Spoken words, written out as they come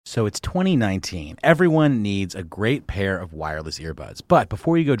So it's 2019. Everyone needs a great pair of wireless earbuds. But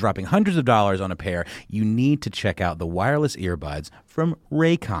before you go dropping hundreds of dollars on a pair, you need to check out the wireless earbuds from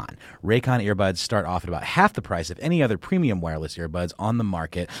Raycon. Raycon earbuds start off at about half the price of any other premium wireless earbuds on the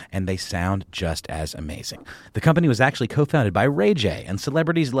market, and they sound just as amazing. The company was actually co-founded by Ray J, and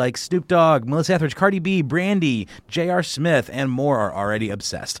celebrities like Snoop Dogg, Melissa Etheridge, Cardi B, Brandy, J.R. Smith, and more are already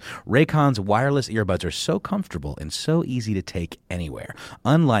obsessed. Raycon's wireless earbuds are so comfortable and so easy to take anywhere.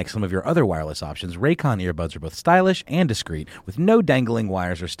 Unlike some of your other wireless options, Raycon earbuds are both stylish and discreet, with no dangling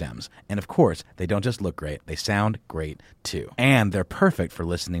wires or stems. And of course, they don't just look great, they sound great too. And they're perfect for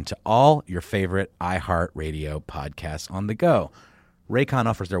listening to all your favorite iHeartRadio podcasts on the go. Raycon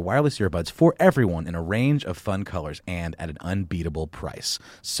offers their wireless earbuds for everyone in a range of fun colors and at an unbeatable price.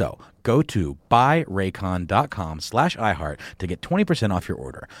 So go to buyraycon.com/iHeart to get 20% off your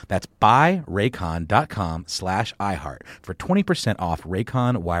order. That's buyraycon.com/iHeart for 20% off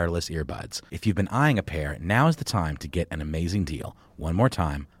Raycon wireless earbuds. If you've been eyeing a pair, now is the time to get an amazing deal. One more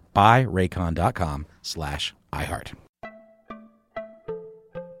time, buyraycon.com/iHeart.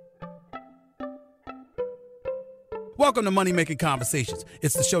 Welcome to Money Making Conversations.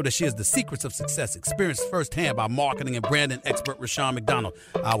 It's the show that shares the secrets of success, experienced firsthand by marketing and branding expert Rashawn McDonald.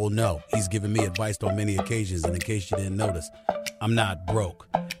 I will know he's given me advice on many occasions, and in case you didn't notice, I'm not broke.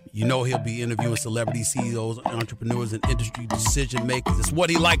 You know he'll be interviewing celebrity CEOs, entrepreneurs, and industry decision makers. It's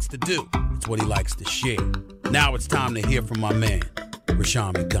what he likes to do. It's what he likes to share. Now it's time to hear from my man,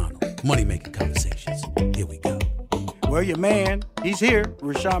 Rashawn McDonald. Money Making Conversations. Here we go. Well, your man, he's here,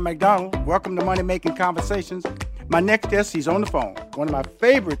 Rashawn McDonald. Welcome to Money Making Conversations. My next guest, he's on the phone, one of my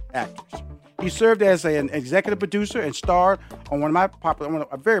favorite actors. He served as an executive producer and starred on a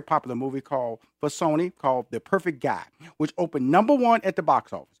very popular movie for Sony called The Perfect Guy, which opened #1 at the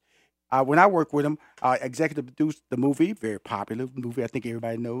box office. When I worked with him, I executive produced the movie, very popular movie I think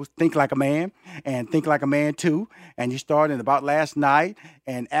everybody knows, Think Like a Man and Think Like a Man 2. And he starred in About Last Night,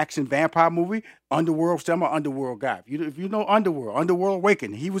 an action vampire movie, Underworld, I'm an Underworld guy. If you know Underworld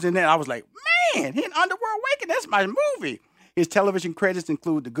Awakening, he was in that. I was like, man, he in Underworld Awakening, that's my movie. His television credits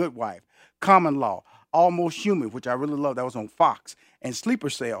include The Good Wife, Common Law, Almost Human, which I really love, that was on Fox, and Sleeper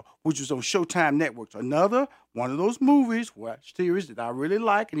Cell, which was on Showtime Networks. Another one of those movies, series that I really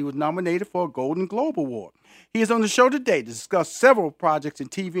like, and he was nominated for a Golden Globe Award. He is on the show today to discuss several projects in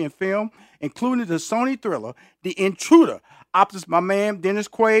TV and film, including the Sony thriller, The Intruder. Opposite my man, Dennis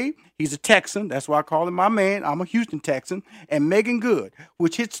Quaid. He's a Texan. That's why I call him my man. I'm a Houston Texan. And Megan Good,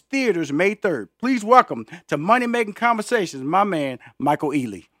 which hits theaters May 3rd. Please welcome to Money Making Conversations, my man, Michael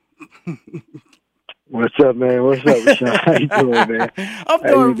Ealy. What's up, man? What's up, Rashawn? How you doing, man?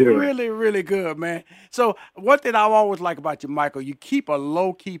 I'm doing really, really good, man. So one thing I always like about you, Michael, you keep a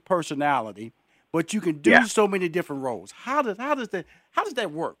low-key personality, but you can do so many different roles. How does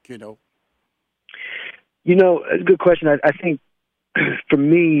that work, you know? You know, it's a good question. I think for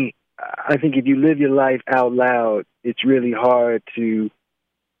me, I think if you live your life out loud, it's really hard to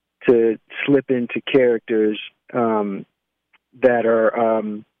slip into characters that are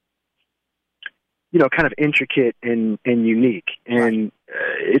you know, kind of intricate and unique. And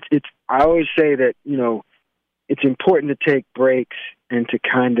it's I always say that, you know, it's important to take breaks and to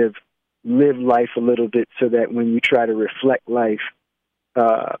kind of live life a little bit so that when you try to reflect life,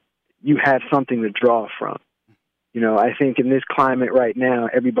 you have something to draw from. You know, I think in this climate right now,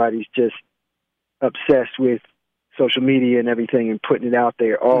 everybody's just obsessed with social media and everything and putting it out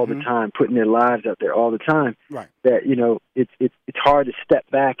there all the time, putting their lives out there all the time. Right. That, you know, it's hard to step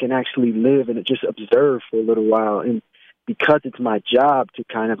back and actually live and just observe for a little while. And because it's my job to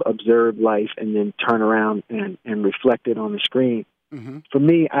kind of observe life and then turn around and reflect it on the screen, for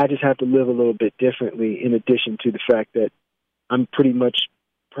me, I just have to live a little bit differently, in addition to the fact that I'm pretty much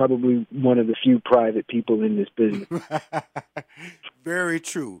probably one of the few private people in this business. Very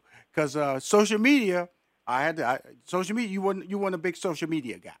true. Because social media, social media. You weren't a big social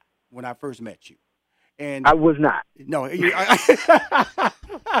media guy when I first met you, and I was not. No,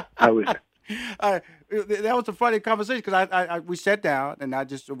 I was not. That was a funny conversation because we sat down and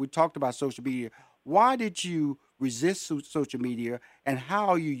we talked about social media. Why did you resist social media, and how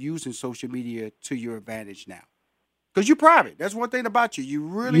are you using social media to your advantage now? Because you're private. That's one thing about you. You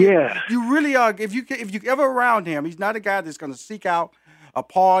really are. If you ever around him, he's not a guy that's going to seek out a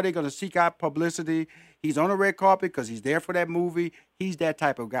party, going to seek out publicity. He's on a red carpet because he's there for that movie. He's that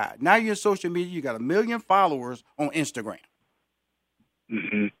type of guy. Now you're in social media. You got 1 million followers on Instagram.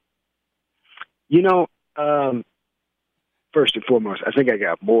 Mm-hmm. You know, first and foremost, I think I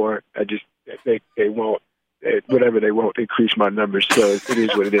got more. I just they won't. Whatever they won't increase my numbers, so it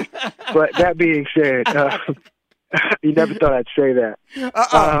is what it is. But that being said, You never thought I'd say that.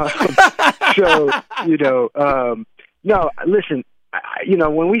 No, listen,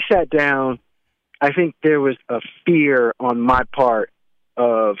 when we sat down, I think there was a fear on my part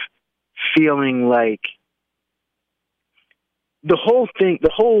of feeling like the whole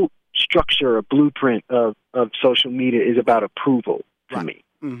structure or blueprint of social media is about approval to me.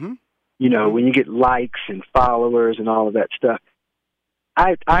 Mm-hmm. When you get likes and followers and all of that stuff.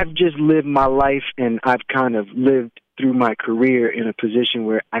 I've just lived my life, and I've kind of lived through my career in a position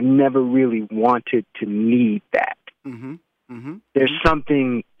where I never really wanted to need that. Mm-hmm. Mm-hmm. There's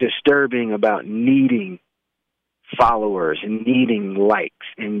something disturbing about needing followers and needing likes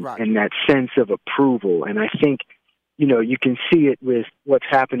and that sense of approval. And I think, you can see it with what's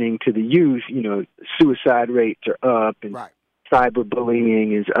happening to the youth. Suicide rates are up and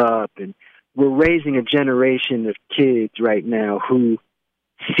cyberbullying is up. And we're raising a generation of kids right now who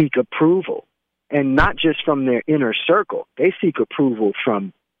seek approval. And not just from their inner circle. They seek approval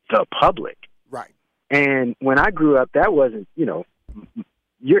from the public. Right. And when I grew up, that wasn't,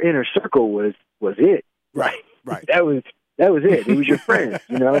 your inner circle was it. Right. Right. That was it. It was your friends,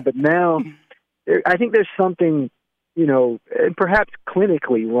 But now, I think there's something, and perhaps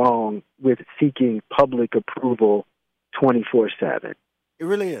clinically wrong with seeking public approval 24/7. It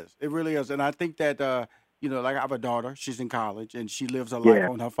really is. It really is. And I think that, like I have a daughter. She's in college, and she lives her life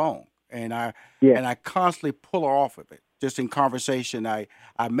on her phone. And I constantly pull her off of it. Just in conversation, I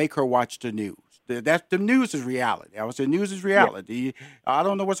make her watch the news. The news is reality. I would say news is reality. Yeah. I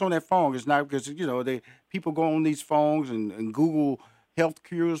don't know what's on that phone. It's not because people go on these phones and Google health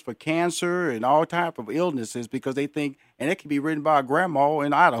cures for cancer and all type of illnesses because they think, and it can be written by a grandma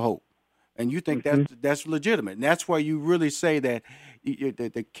in Idaho, and you think that's legitimate. And that's why you really say that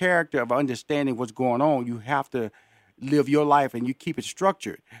the character of understanding what's going on, you have to live your life and you keep it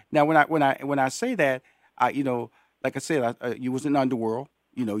structured. Now, when I say that, like I said, you was in Underworld.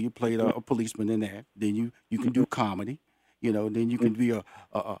 You played a policeman in that. Then you can do comedy. Then you can be a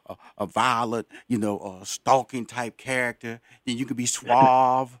violent, stalking type character. Then you can be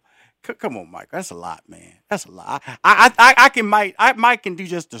suave. Come on, Mike. That's a lot, man. That's a lot. Mike can do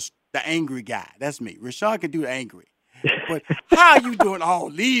just the angry guy. That's me. Rashawn can do the angry. But how are you doing all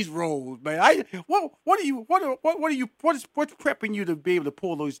these roles, man? What's prepping you to be able to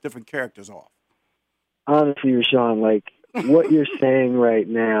pull those different characters off? Honestly, Rashawn, what you're saying right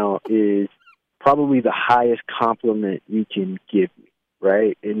now is probably the highest compliment you can give me,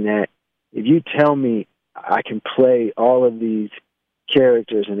 right? In that, if you tell me I can play all of these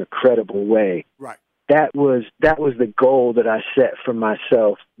characters in a credible way, right? That was the goal that I set for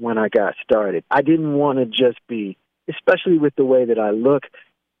myself when I got started. I didn't want to just be, especially with the way that I look,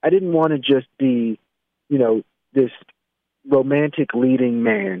 I didn't want to just be, this romantic leading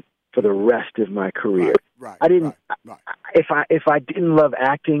man for the rest of my career. Right. I didn't. Right. If I didn't love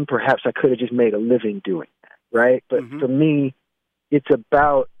acting, perhaps I could have just made a living doing that, right? But for me, it's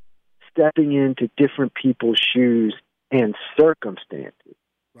about stepping into different people's shoes and circumstances.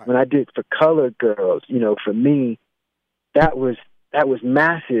 Right. When I did for Colored Girls, for me, that was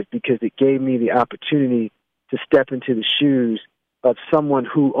massive because it gave me the opportunity to step into the shoes of someone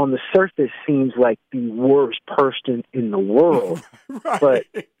who on the surface seems like the worst person in the world. Right. But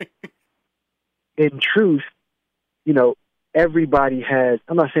in truth, everybody has,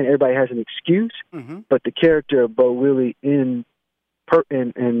 I'm not saying everybody has an excuse, but the character of Bo Willie in for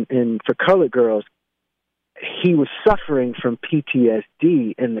Colored Girls, he was suffering from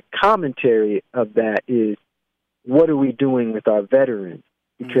PTSD, and the commentary of that is, what are we doing with our veterans?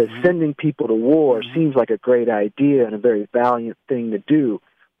 Because sending people to war seems like a great idea and a very valiant thing to do,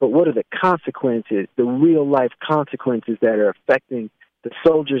 but what are the consequences, the real-life consequences that are affecting the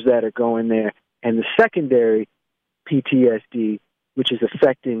soldiers that are going there, and the secondary PTSD, which is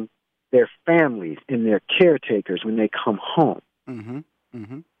affecting their families and their caretakers when they come home.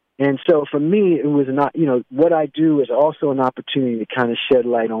 And so for me, it was not, what I do is also an opportunity to kind of shed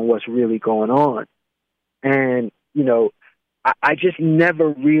light on what's really going on. And, I just never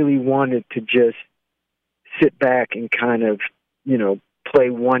really wanted to just sit back and kind of, play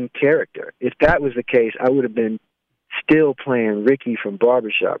one character. If that was the case, I would have been still playing Ricky from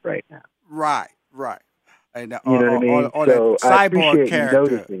Barbershop right now. Right. And, you know what I mean? Or so that cyborg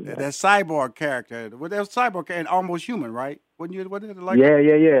character. That cyborg character. Well, that was cyborg and Almost Human, right? Wasn't it like? Yeah.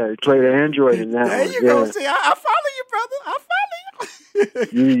 He played an android in that. There you go. See, I follow you, brother. I follow you.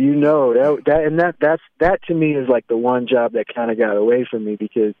 That to me is like the one job that kind of got away from me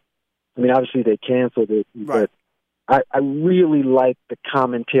because, obviously they canceled it, but I really like the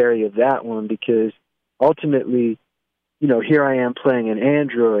commentary of that one because ultimately, here I am playing an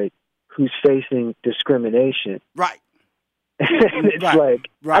android who's facing discrimination. Right. And it's I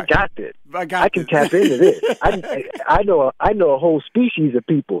got this. I can tap into this. I know a whole species of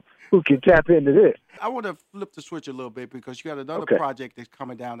people who can tap into this. I want to flip the switch a little bit because you got another project that's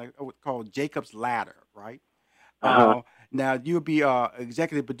coming down called Jacob's Ladder, right? Now, you'll be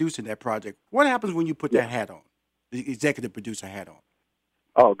executive producing that project. What happens when you put that hat on, the executive producer hat on?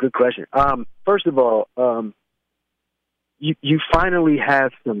 Oh, good question. First of all, you finally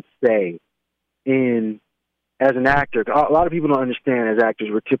have some say in, as an actor. A lot of people don't understand as actors,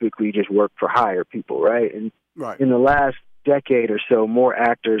 we're typically just work for hire people, right? And in the last decade or so, more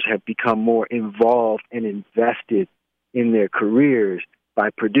actors have become more involved and invested in their careers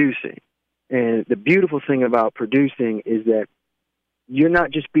by producing. And the beautiful thing about producing is that you're not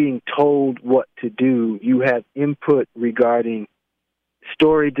just being told what to do. You have input regarding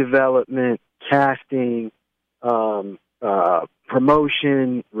story development, casting,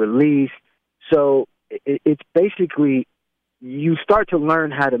 promotion, release. So it's basically, you start to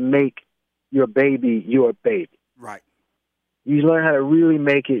learn how to make your baby your baby. Right. You learn how to really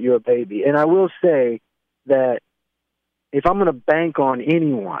make it your baby. And I will say that if I'm going to bank on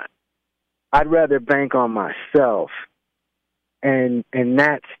anyone, I'd rather bank on myself. And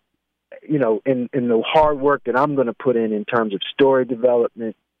that's, in the hard work that I'm going to put in terms of story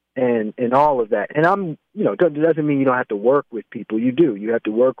development and all of that. And I'm, doesn't mean you don't have to work with people. You do. You have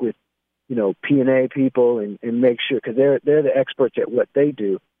to work with, P&A people and make sure, because they're the experts at what they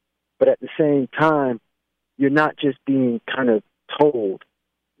do. But at the same time, you're not just being kind of told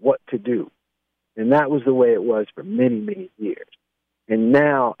what to do. And that was the way it was for many, many years. And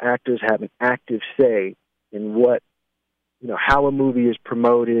now actors have an active say in what, how a movie is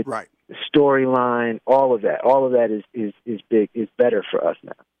promoted, right, the storyline, all of that. All of that is big, is better for us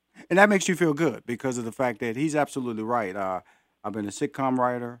now. And that makes you feel good because of the fact that he's absolutely right. I've been a sitcom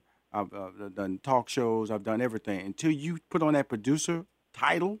writer. I've done talk shows. I've done everything. Until you put on that producer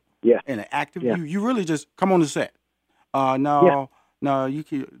title and an active, you really just come on the set. No, you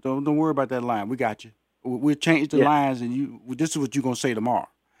don't worry about that line. We got you. We'll change the lines, and this is what you're gonna say tomorrow.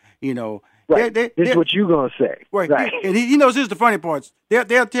 Right. This is what you're gonna say. Right. And he knows this is the funny parts.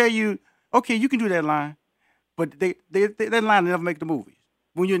 They'll tell you, okay, you can do that line, but that line will never make the movie.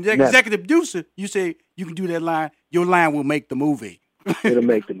 When you're an executive producer, you say you can do that line. Your line will make the movie. It'll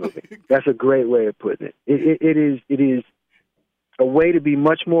make the movie. That's a great way of putting it. It is a way to be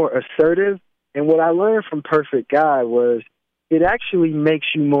much more assertive. And what I learned from Perfect Guy was it actually makes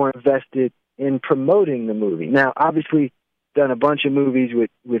you more invested in promoting the movie. Now, obviously, done a bunch of movies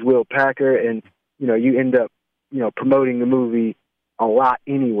with Will Packer, and you end up promoting the movie a lot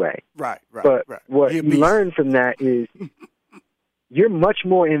anyway. Right. But what you learn from that is you're much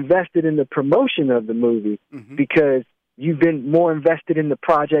more invested in the promotion of the movie because you've been more invested in the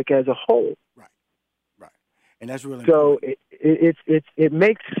project as a whole. Right. And that's really so important. It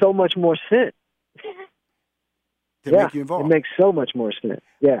makes so much more sense. To make you involved. It makes so much more sense.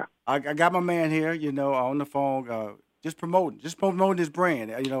 Yeah. I got my man here, on the phone, just promoting his brand.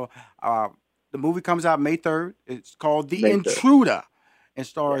 The movie comes out May 3rd. It's called The Intruder and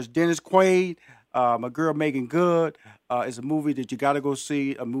stars Dennis Quaid, my girl Megan Good. It's a movie that you got to go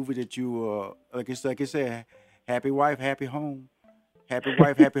see, a movie that you, like I said, happy wife, happy home. Happy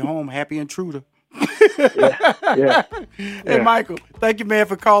wife, happy home, happy intruder. Hey, Michael, thank you, man,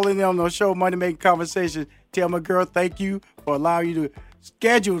 for calling in on the show, Money Making Conversation. Tell my girl thank you for allowing you to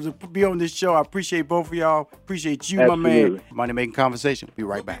schedule to be on this show. I appreciate both of y'all. Appreciate you, Absolutely. my man. Money Making Conversation. Be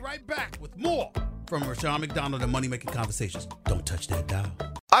right back. Be right back with more from Rushion McDonald and Money Making Conversations. Don't touch that dial.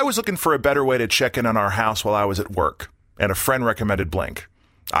 I was looking for a better way to check in on our house while I was at work, and a friend recommended Blink.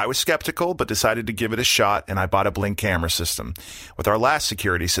 I was skeptical, but decided to give it a shot, and I bought a Blink camera system. With our last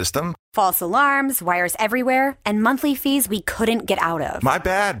security system, false alarms, wires everywhere, and monthly fees we couldn't get out of. My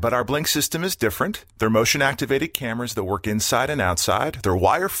bad, but our Blink system is different. They're motion-activated cameras that work inside and outside. They're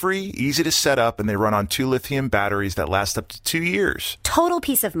wire-free, easy to set up, and they run on 2 lithium batteries that last up to 2 years. Total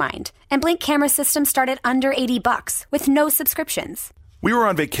peace of mind. And Blink camera systems start at under $80 with no subscriptions. We were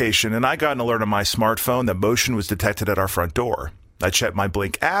on vacation, and I got an alert on my smartphone that motion was detected at our front door. I checked my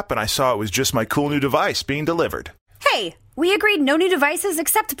Blink app, and I saw it was just my cool new device being delivered. Hey, we agreed no new devices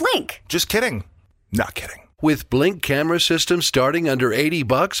except Blink. Just kidding. Not kidding. With Blink camera systems starting under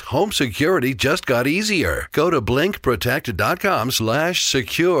 $80, home security just got easier. Go to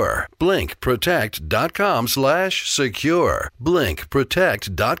blinkprotect.com/secure. blinkprotect.com/secure.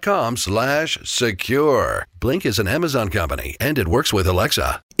 blinkprotect.com/secure. Blink is an Amazon company, and it works with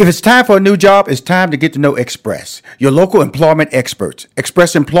Alexa. If it's time for a new job, it's time to get to know Express, your local employment experts.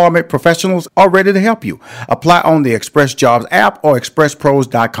 Express Employment Professionals are ready to help you. Apply on the Express Jobs app or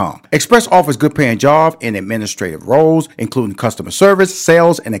expresspros.com. Express offers good paying jobs in administrative roles, including customer service,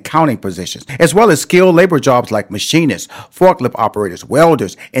 sales, and accounting positions, as well as skilled labor jobs like machinists, forklift operators,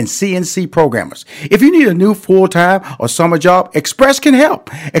 welders, and CNC programmers. If you need a new full-time or summer job, Express can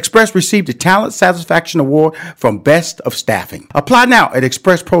help. Express received the Talent Satisfaction Award from Best of Staffing. Apply now at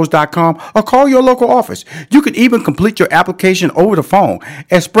expresspros.com or call your local office. You can even complete your application over the phone.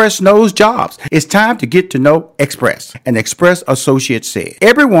 Express knows jobs. It's time to get to know Express. An Express associate said,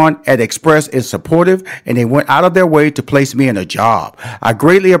 "Everyone at Express is supportive and they went out of their way to place me in a job. I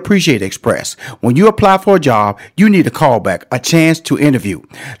greatly appreciate Express. When you apply for a job, you need a callback, a chance to interview.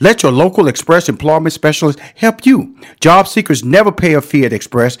 Let your local Express employment specialist help you. Job seekers never pay a fee at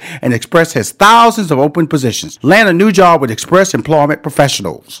Express, and Express has thousands of open positions. Land a new job with Express Employment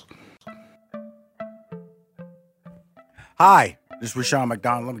Professionals." Hi, this is Rushion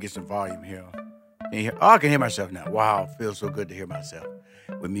McDonald. Let me get some volume here. Can you hear? Oh, I can hear myself now. Wow, it feels so good to hear myself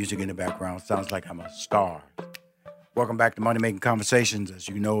with music in the background. Sounds like I'm a star. Welcome back to Money Making Conversations. As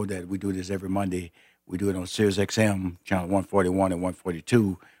you know that we do this every Monday. We do it on Sirius XM, channel 141 and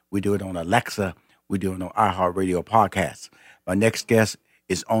 142. We do it on Alexa. We do it on iHeartRadio podcasts. My next guest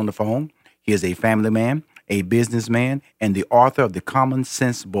is on the phone. He is a family man, a businessman, and the author of The Common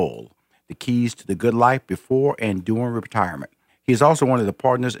Sense Bull, The Keys to the Good Life Before and During Retirement. He is also one of the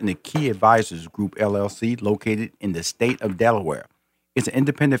partners in the Key Advisors Group, LLC, located in the state of Delaware. It's an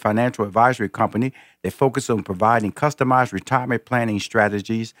independent financial advisory company that focuses on providing customized retirement planning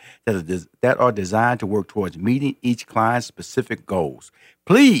strategies that are designed to work towards meeting each client's specific goals.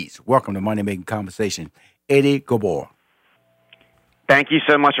 Please welcome to Money Making Conversation, Ealy Ghabour. Thank you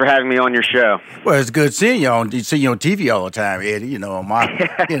so much for having me on your show. Well, it's good seeing you on TV all the time, Eddie.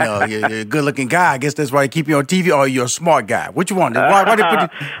 You're a good-looking guy. I guess that's why they keep you on TV. Or you're a smart guy. What you want? Why they put you...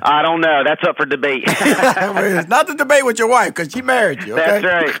 I don't know. That's up for debate. It's not to debate with your wife because she married you. Okay?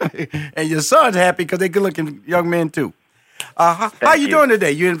 That's right. And your son's happy because they're good-looking young men too. How you doing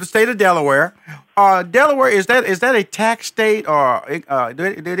today? You're in the state of Delaware. Delaware, is that a tax state, or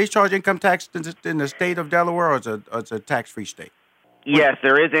do they charge income tax in the state of Delaware, or it's a tax-free state? Yes,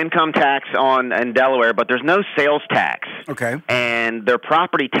 there is income tax in Delaware, but there's no sales tax. Okay. And their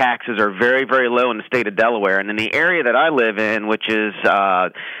property taxes are very, very low in the state of Delaware. And in the area that I live in, which is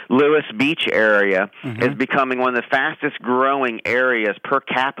Lewis Beach area, is becoming one of the fastest growing areas per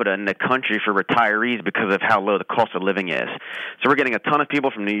capita in the country for retirees because of how low the cost of living is. So we're getting a ton of people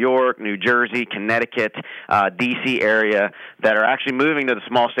from New York, New Jersey, Connecticut, D.C. area that are actually moving to the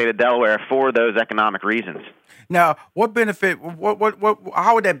small state of Delaware for those economic reasons. Now, what benefit?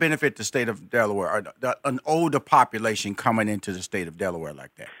 How would that benefit the state of Delaware? An older population coming into the state of Delaware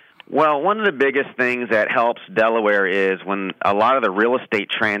like that? Well, one of the biggest things that helps Delaware is when a lot of the real estate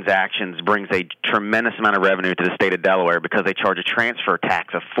transactions brings a tremendous amount of revenue to the state of Delaware because they charge a transfer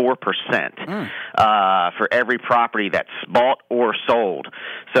tax of 4% for every property that's bought or sold.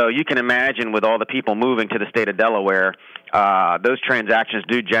 So you can imagine with all the people moving to the state of Delaware, those transactions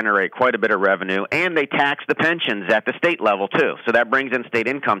do generate quite a bit of revenue, and they tax the pensions at the state level too. So that brings in state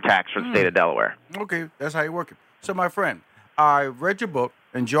income tax for the state of Delaware. Okay, that's how you work it. So, my friend, I read your book,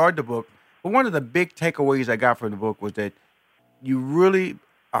 enjoyed the book, but one of the big takeaways I got from the book was that you really,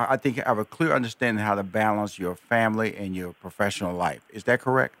 I think, have a clear understanding how to balance your family and your professional life. Is that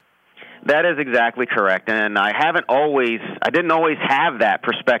correct? That is exactly correct, and I didn't always have that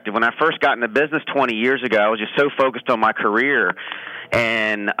perspective. When I first got into business 20 years ago, I was just so focused on my career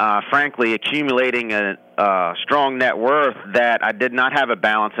and, frankly, accumulating a strong net worth that I did not have a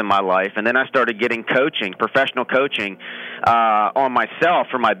balance in my life. And then I started getting coaching, professional coaching, on myself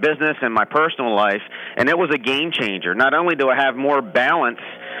for my business and my personal life, and it was a game changer. Not only do I have more balance,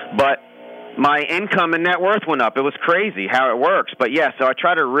 but my income and net worth went up. It was crazy how it works. But, yeah, so I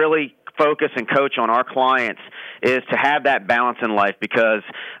try to really focus and coach on our clients is to have that balance in life because,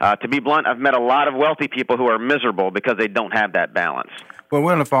 to be blunt, I've met a lot of wealthy people who are miserable because they don't have that balance. Well,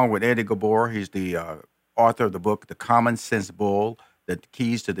 we're on the phone with Ealy Ghabour. He's the author of the book, The Common Sense Bull, The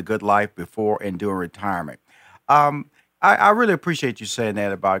Keys to the Good Life Before and During Retirement. I really appreciate you saying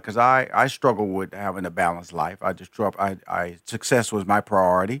that about it because I struggle with having a balanced life. Success was my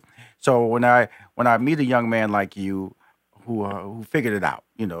priority. So when I meet a young man like you who figured it out,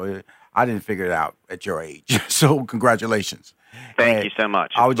 I didn't figure it out at your age. So congratulations. Thank you so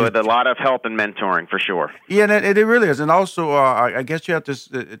much. With a lot of help and mentoring, for sure. Yeah, and it really is. And also, I guess you have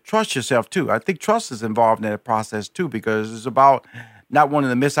to trust yourself, too. I think trust is involved in that process, too, because it's about not wanting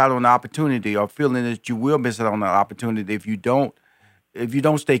to miss out on the opportunity or feeling that you will miss out on the opportunity if you don't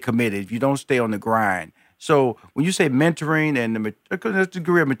stay committed, if you don't stay on the grind. So when you say mentoring and the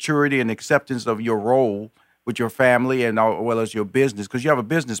degree of maturity and acceptance of your role with your family and as well as your business, because you have a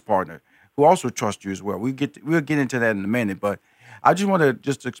business partner who also trusts you as well. We'll get into that in a minute, but I just want to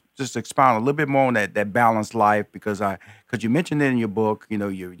just expound a little bit more on that balanced life because you mentioned it in your book. You know,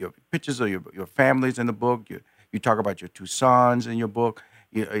 your pictures of your families in the book. You talk about your 2 sons in your book.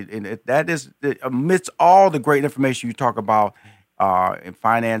 That is amidst all the great information you talk about in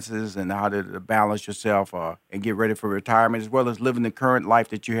finances and how to balance yourself and get ready for retirement, as well as living the current life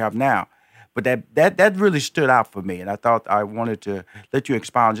that you have now. But that really stood out for me, and I thought I wanted to let you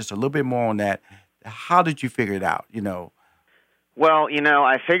expound just a little bit more on that. How did you figure it out? Well,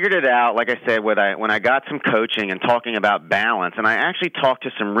 I figured it out, like I said, when I got some coaching and talking about balance, and I actually talked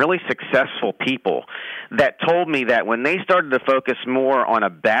to some really successful people that told me that when they started to focus more on a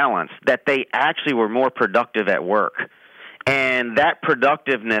balance, that they actually were more productive at work. And that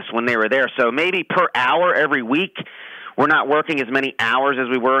productiveness when they were there, so maybe per hour every week, we're not working as many hours as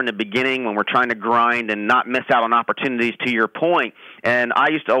we were in the beginning when we're trying to grind and not miss out on opportunities, to your point. And I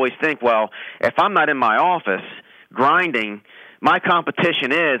used to always think, well, if I'm not in my office grinding, my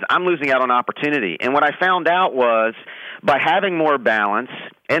competition is I'm losing out on opportunity. And what I found out was by having more balance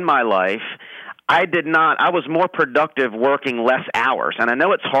in my life, I was more productive working less hours. And I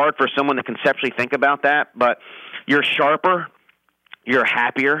know it's hard for someone to conceptually think about that, but you're sharper, you're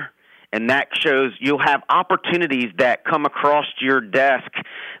happier, and that shows you'll have opportunities that come across your desk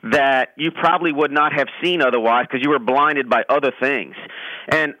that you probably would not have seen otherwise because you were blinded by other things.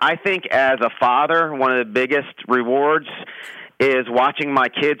 And I think as a father, one of the biggest rewards is watching my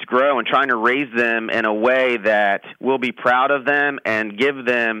kids grow and trying to raise them in a way that will be proud of them and give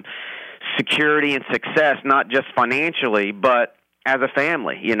them security and success, not just financially, but as a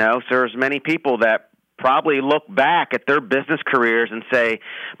family. So there's many people that probably look back at their business careers and say,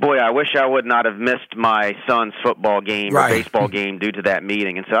 boy, I wish I would not have missed my son's football game or baseball game due to that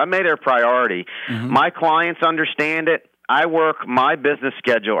meeting. And so I made it a priority. Mm-hmm. My clients understand it. I work my business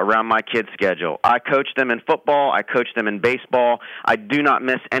schedule around my kids' schedule. I coach them in football. I coach them in baseball. I do not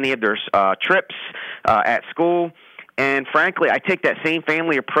miss any of their trips at school. And frankly, I take that same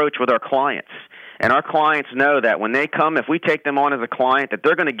family approach with our clients. And our clients know that when they come, if we take them on as a client, that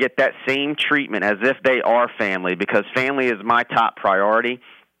they're going to get that same treatment as if they are family, because family is my top priority.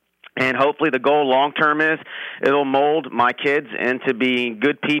 And hopefully the goal long-term is it'll mold my kids into being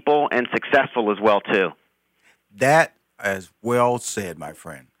good people and successful as well, too. That is well said, my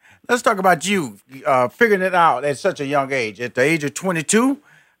friend. Let's talk about you figuring it out at such a young age. At the age of 22,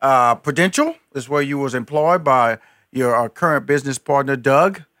 Prudential is where you was employed by your current business partner,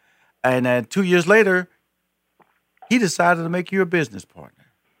 Doug. And then 2 years later, he decided to make you a business partner.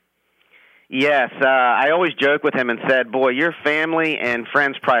 Yes, I always joke with him and said, boy, your family and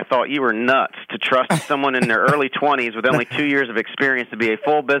friends probably thought you were nuts to trust someone in their early 20s with only 2 years of experience to be a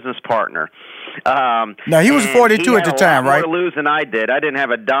full business partner. Now, he was 42 at the time, right? He had a lot more to lose than I did. I didn't have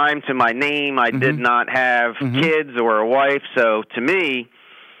a dime to my name. I did not have kids or a wife. So to me,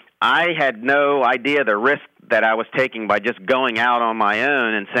 I had no idea the risk that I was taking by just going out on my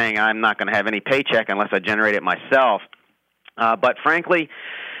own and saying I'm not going to have any paycheck unless I generate it myself. But frankly,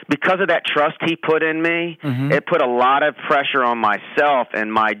 because of that trust he put in me, it put a lot of pressure on myself,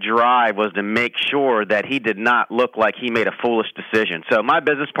 and my drive was to make sure that he did not look like he made a foolish decision. So my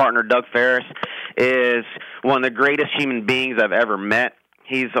business partner, Doug Ferris, is one of the greatest human beings I've ever met.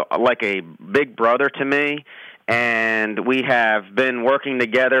 He's like a big brother to me, and we have been working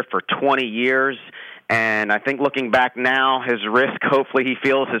together for 20 years. And I think looking back now, his risk, hopefully he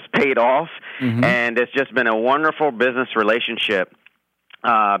feels, has paid off. And it's just been a wonderful business relationship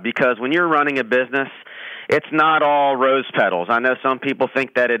because when you're running a business, it's not all rose petals. I know some people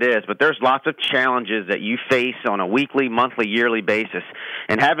think that it is, but there's lots of challenges that you face on a weekly, monthly, yearly basis.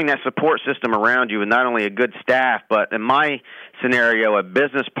 And having that support system around you, and not only a good staff, but in my scenario, a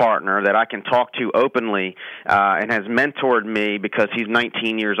business partner that I can talk to openly and has mentored me because he's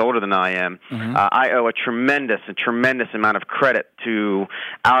 19 years older than I am, I owe a tremendous amount of credit to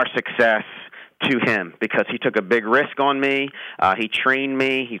our success to him because he took a big risk on me. He trained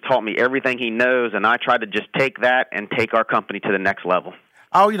me. He taught me everything he knows, and I tried to just take that and take our company to the next level.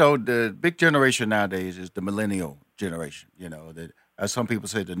 Oh, the big generation nowadays is the millennial generation, as some people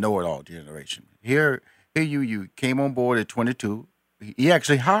say, the know-it-all generation. Here you came on board at 22. He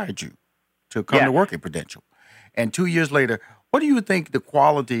actually hired you to come to work at Prudential. And 2 years later, what do you think the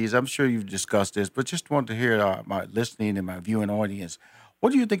qualities, I'm sure you've discussed this, but just want to hear my listening and my viewing audience,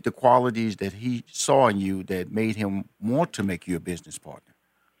 what do you think the qualities that he saw in you that made him want to make you a business partner?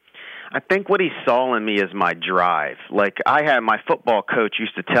 I think what he saw in me is my drive. Like my football coach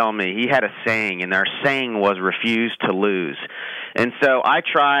used to tell me, he had a saying, and our saying was refuse to lose. And so I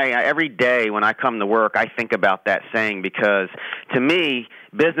try every day when I come to work, I think about that saying because to me,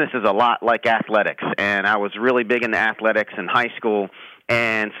 business is a lot like athletics. And I was really big into athletics in high school.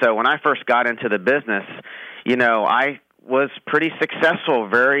 And so when I first got into the business, I was pretty successful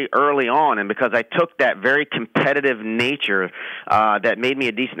very early on, and because I took that very competitive nature that made me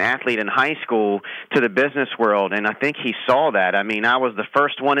a decent athlete in high school to the business world, and I think he saw that. I mean, I was the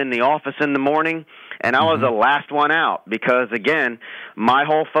first one in the office in the morning, and I was the last one out because, again, my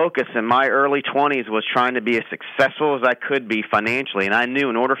whole focus in my early 20s was trying to be as successful as I could be financially, and I knew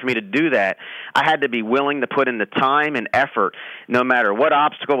in order for me to do that, I had to be willing to put in the time and effort no matter what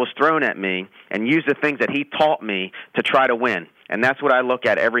obstacle was thrown at me and use the things that he taught me to try to win. And that's what I look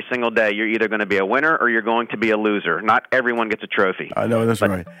at every single day. You're either going to be a winner or you're going to be a loser. Not everyone gets a trophy. I know, that's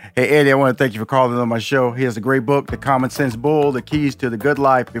right. Hey, Eddie, I want to thank you for calling on my show. He has a great book, The Common Sense Bull, The Keys to the Good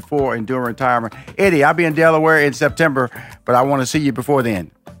Life Before and During Retirement. Eddie, I'll be in Delaware in September, but I want to see you before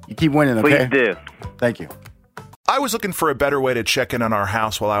then. You keep winning, okay? Please do. Thank you. I was looking for a better way to check in on our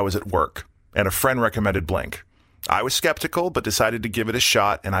house while I was at work, and a friend recommended Blink. I was skeptical, but decided to give it a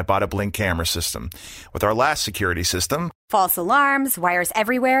shot, and I bought a Blink camera system. With our last security system, False alarms, wires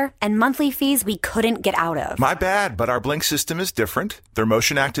everywhere, and monthly fees we couldn't get out of. my bad, but our Blink system is different. They're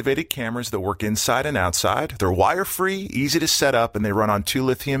motion-activated cameras that work inside and outside. They're wire-free, easy to set up, and they run on 2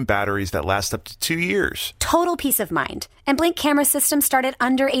 lithium batteries that last up to 2 years. Total peace of mind. And Blink camera systems start at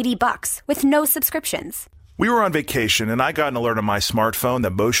under $80 with no subscriptions. We were on vacation, and I got an alert on my smartphone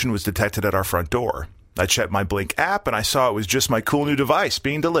that motion was detected at our front door. I checked my Blink app, and I saw it was just my cool new device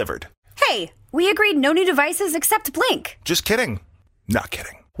being delivered. Hey, we agreed no new devices except Blink. Just kidding. Not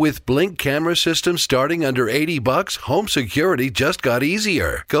kidding. With Blink camera systems starting under $80, home security just got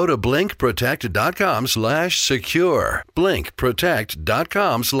easier. Go to blinkprotect.com/secure.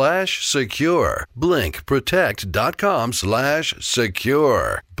 Blinkprotect.com/secure.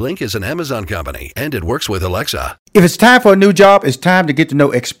 Blinkprotect.com/secure. Blink is an Amazon company, and it works with Alexa. If it's time for a new job, it's time to get to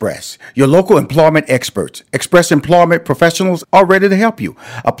know Express, your local employment experts. Express employment professionals are ready to help you.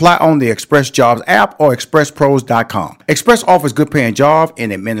 Apply on the Express Jobs app or expresspros.com. Express offers good paying jobs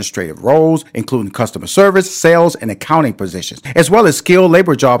in administrative roles, including customer service, sales, and accounting positions, as well as skilled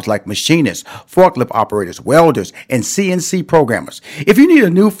labor jobs like machinists, forklift operators, welders, and CNC programmers. If you need a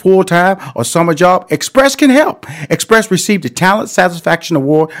new full-time or summer job, Express can help. Express received the Talent Satisfaction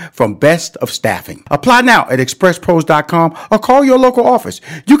Award from Best of Staffing. Apply now at expresspros.com or call your local office.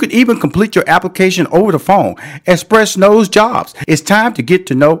 You can even complete your application over the phone. Express knows jobs. It's time to get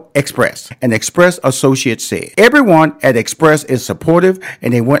to know Express. An Express associate said, "Everyone at Express is supportive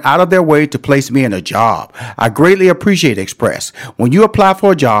and they went out of their way to place me in a job. I greatly appreciate Express. When you apply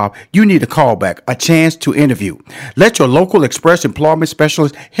for a job, you need a callback, a chance to interview. Let your local Express employment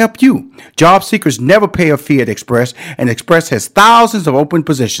specialist help you. Job seekers never pay a fee at Express, and Express has thousands of open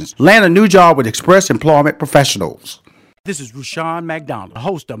positions. Land a new job with Express Employment Professionals." This is Rushion McDonald,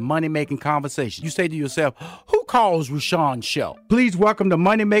 host of Money Making Conversations. You say to yourself, who calls Rushion's show? Please welcome to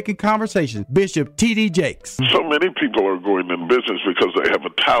Money Making Conversations, Bishop T.D. Jakes. So many people are going in business because they have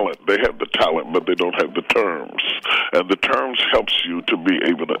a talent. They have the talent, but they don't have the terms. And the terms helps you to be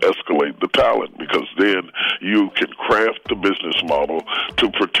able to escalate the talent, because then you can craft the business model to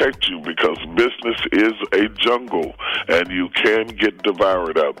protect you, because business is a jungle, and you can get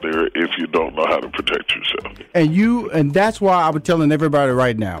devoured out there if you don't know how to protect yourself. And that's why I'm telling everybody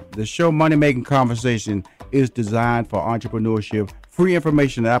right now, the show Money Making Conversation is designed for entrepreneurship. Free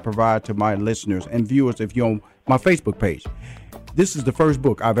information that I provide to my listeners and viewers if you're on my Facebook page. This is the first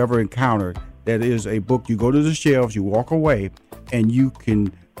book I've ever encountered that is a book you go to the shelves, you walk away, and you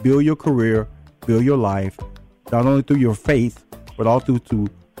can build your career, build your life, not only through your faith, but also through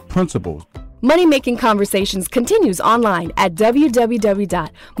principles. Money Making Conversations continues online at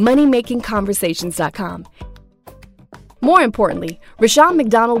www.moneymakingconversations.com. More importantly, Rushion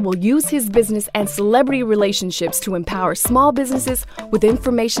McDonald will use his business and celebrity relationships to empower small businesses with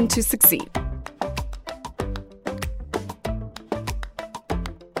information to succeed.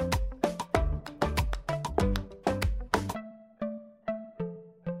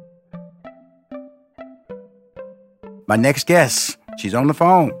 My next guest, she's on the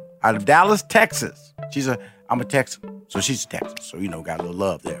phone out of Dallas, Texas. I'm a Texan, so she's a Texan. So, got a little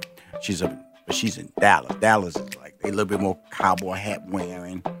love there. She's in Dallas. Dallas is like a little bit more cowboy hat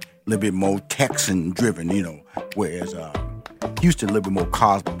wearing, little bit more Texan-driven, whereas Houston a little bit more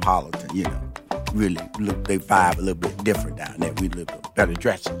cosmopolitan, Really, they vibe a little bit different down there. We live with better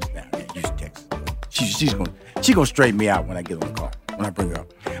dresses down there in Houston, Texas. She's gonna straighten me out when I get on the call, when I bring her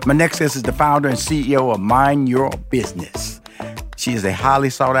up. My next guest is the founder and CEO of Mind Your Business. She is a highly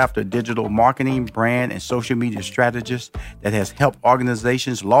sought-after digital marketing, brand, and social media strategist that has helped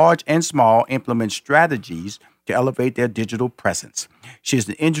organizations, large and small, implement strategies to elevate their digital presence. She is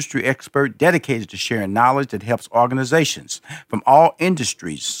an industry expert dedicated to sharing knowledge that helps organizations from all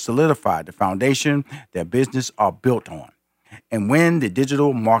industries solidify the foundation their business are built on and win the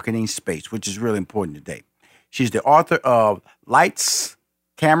digital marketing space, which is really important today. She's the author of Lights,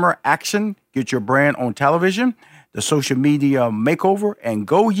 Camera, Action, Get Your Brand on Television, The Social Media Makeover, and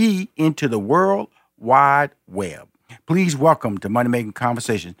Go Ye into the World Wide Web. Please welcome to Money Making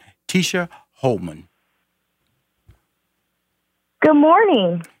Conversation, Tisha Holman. Good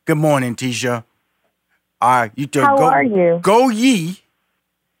morning. Good morning, Tisha. How are you? Go ye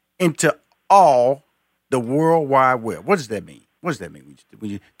into all the World Wide Web. What does that mean? What does that mean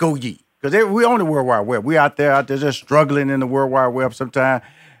when you go ye? Because we're on the World Wide Web. We're out there just struggling in the World Wide Web sometimes.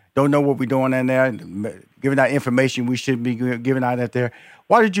 Don't know what we're doing in there. Giving out information we shouldn't be giving out there.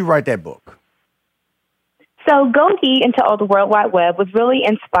 Why did you write that book? So Go Ye into all the World Wide Web was really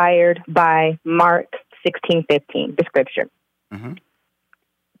inspired by Mark 16:15, the scripture. Mm-hmm.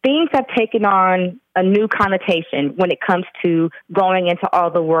 Things have taken on a new connotation when it comes to going into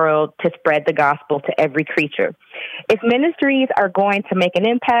all the world to spread the gospel to every creature. If ministries are going to make an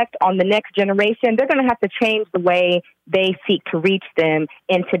impact on the next generation, they're going to have to change the way they seek to reach them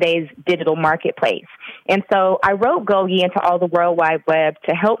in today's digital marketplace. And so I wrote Go Ye into all the World Wide Web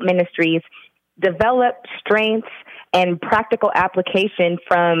to help ministries develop strengths and practical application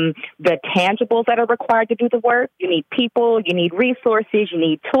from the tangibles that are required to do the work. You need people, you need resources, you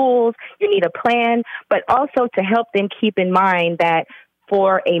need tools, you need a plan, but also to help them keep in mind that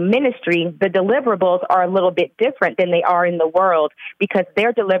for a ministry, the deliverables are a little bit different than they are in the world because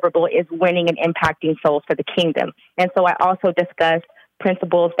their deliverable is winning and impacting souls for the kingdom. And so I also discussed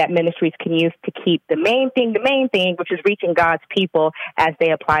principles that ministries can use to keep the main thing, which is reaching God's people as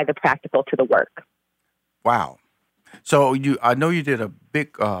they apply the practical to the work. Wow. So I know you did a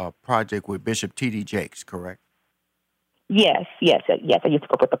big project with Bishop T.D. Jakes, correct? Yes. I used to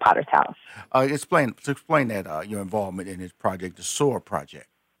work with the Potter's House. Explain that your involvement in this project, the SOAR project.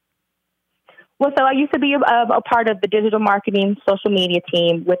 Well, so I used to be a part of the digital marketing social media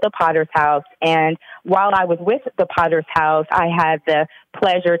team with the Potter's House. And while I was with the Potter's House, I had the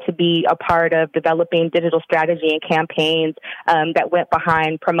pleasure to be a part of developing digital strategy and campaigns that went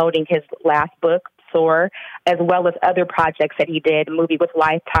behind promoting his last book, SOAR, as well as other projects that he did, a movie with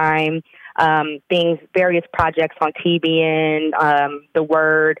Lifetime, various projects on TBN, the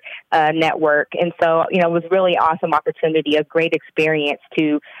Word Network. And so, it was really awesome opportunity, a great experience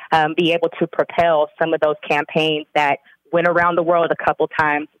to be able to propel some of those campaigns that went around the world a couple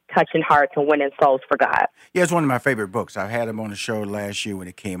times, touching hearts and winning souls for God. Yeah, it's one of my favorite books. I had him on the show last year when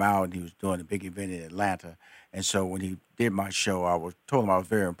it came out, and he was doing a big event in Atlanta. And so when he did my show, told him I was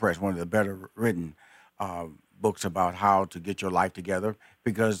very impressed. One of the better written books about how to get your life together,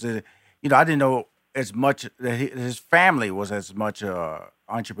 because I didn't know as much that his family was as much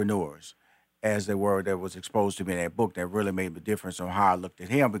entrepreneurs as they were that was exposed to me in that book. That really made a difference on how I looked at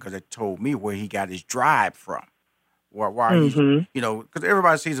him, because it told me where he got his drive from. Why he's, because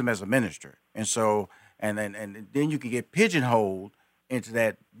everybody sees him as a minister, and so and then you can get pigeonholed into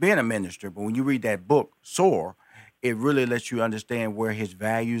that being a minister. But when you read that book, SOAR, it really lets you understand where his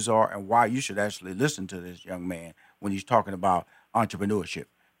values are and why you should actually listen to this young man when he's talking about entrepreneurship,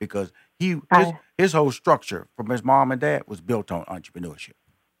 because his whole structure from his mom and dad was built on entrepreneurship.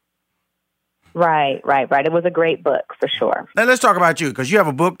 Right. It was a great book for sure. Now let's talk about you, because you have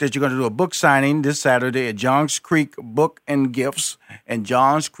a book that you're going to do a book signing this Saturday at Johns Creek Book and Gifts in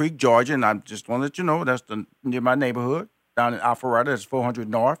Johns Creek, Georgia. And I just want to let you know that's near my neighborhood down in Alpharetta. That's 400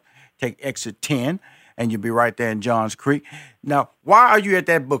 North. Take exit 10. And you'll be right there in Johns Creek. Now, why are you at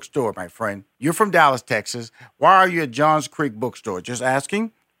that bookstore, my friend? You're from Dallas, Texas. Why are you at Johns Creek Bookstore? Just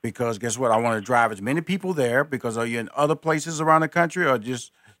asking, because guess what? I want to drive as many people there, because are you in other places around the country, or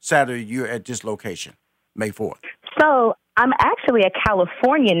just Saturday you're at this location, May 4th? So I'm actually a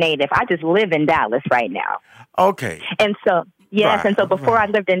California native. I just live in Dallas right now. Okay. And so... Yes, right, and so before I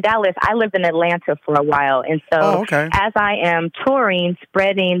lived in Dallas, I lived in Atlanta for a while. And so as I am touring,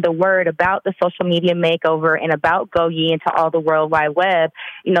 spreading the word about the social media makeover and about Go Ye into all the World Wide Web,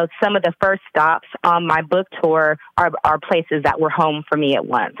 some of the first stops on my book tour are places that were home for me at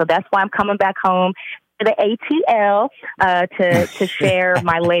once. So that's why I'm coming back home, the ATL to share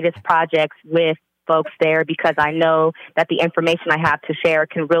my latest projects with folks there, because I know that the information I have to share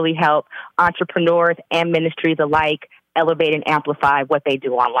can really help entrepreneurs and ministries alike elevate and amplify what they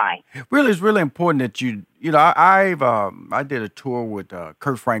do online. Really, it's really important that I did a tour with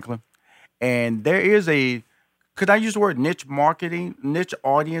Kurt Franklin, and there is could I use the word niche marketing, niche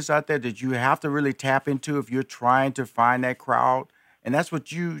audience out there that you have to really tap into if you're trying to find that crowd. And that's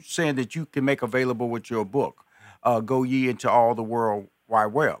what you saying that you can make available with your book, Go Ye Into All the World Wide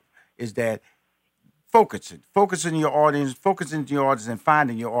Web, is that focusing your audience and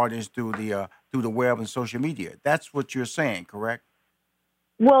finding your audience through the web and social media. That's what you're saying, correct?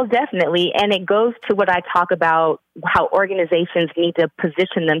 Well, definitely. And it goes to what I talk about, how organizations need to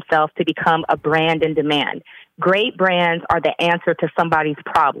position themselves to become a brand in demand. Great brands are the answer to somebody's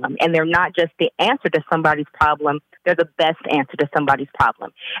problem. And they're not just the answer to somebody's problem, they're the best answer to somebody's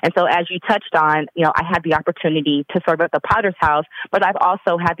problem. And so as you touched on, I had the opportunity to serve at the Potter's House, but I've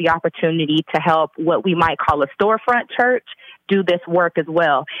also had the opportunity to help what we might call a storefront church do this work as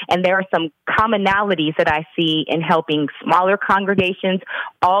well. And there are some commonalities that I see in helping smaller congregations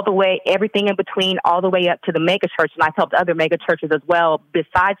all the way, everything in between, all the way up to the mega church. And I've helped other mega churches as well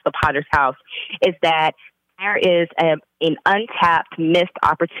besides the Potter's House, is that there is an untapped, missed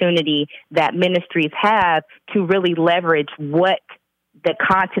opportunity that ministries have to really leverage what the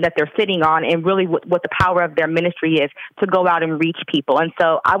content that they're sitting on and really what the power of their ministry is to go out and reach people. And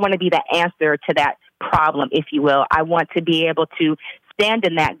so I want to be the answer to that problem, if you will. I want to be able to stand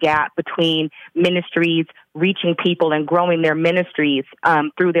in that gap between ministries reaching people and growing their ministries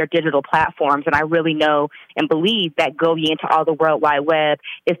through their digital platforms. And I really know and believe that Go Ye Into All the World Wide Web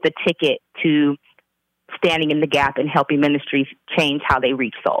is the ticket to standing in the gap and helping ministries change how they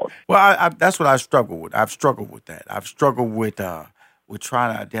reach souls. Well, that's what I struggle with. I've struggled with that. I've struggled with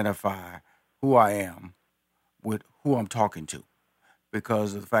trying to identify who I am with who I'm talking to,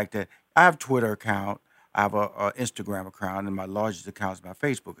 because of the fact that I have a Twitter account, I have a Instagram account, and my largest account is my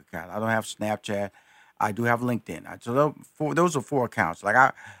Facebook account. I don't have Snapchat. I do have LinkedIn. So those are 4 accounts. Like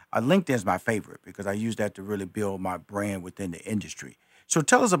LinkedIn is my favorite because I use that to really build my brand within the industry. So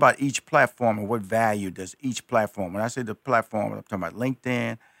tell us about each platform and what value does each platform. When I say the platform, I'm talking about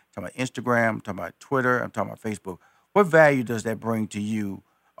LinkedIn, I'm talking about Instagram, I'm talking about Twitter, I'm talking about Facebook. What value does that bring to you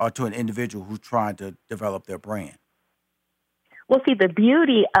or to an individual who's trying to develop their brand? Well, see, the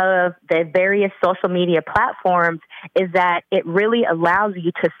beauty of the various social media platforms is that it really allows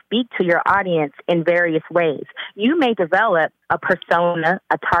you to speak to your audience in various ways. You may develop a persona,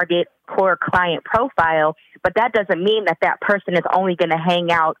 a target core client profile, but that doesn't mean that that person is only going to hang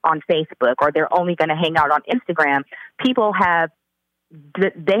out on Facebook or they're only going to hang out on Instagram. People have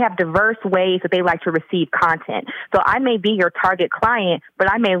diverse ways that they like to receive content. So I may be your target client, but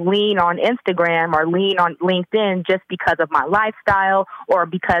I may lean on Instagram or lean on LinkedIn just because of my lifestyle or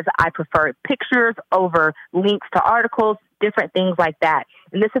because I prefer pictures over links to articles, different things like that.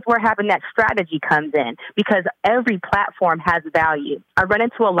 And this is where having that strategy comes in, because every platform has value. I run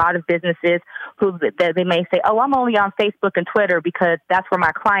into a lot of businesses who they may say, oh, I'm only on Facebook and Twitter because that's where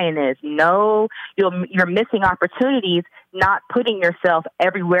my client is. No, you're missing opportunities, not putting yourself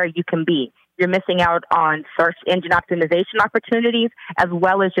everywhere you can be. You're missing out on search engine optimization opportunities, as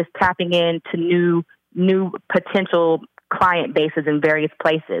well as just tapping into new potential client bases in various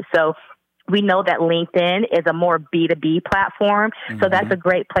places. So we know that LinkedIn is a more B2B platform, so that's a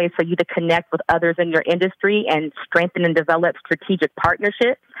great place for you to connect with others in your industry and strengthen and develop strategic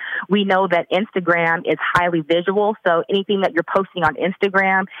partnerships. We know that Instagram is highly visual, so anything that you're posting on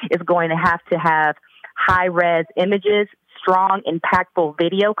Instagram is going to have high-res images, strong, impactful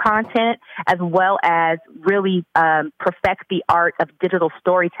video content, as well as really perfect the art of digital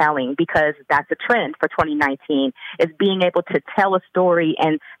storytelling, because that's a trend for 2019, is being able to tell a story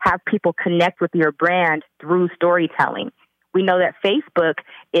and have people connect with your brand through storytelling. We know that Facebook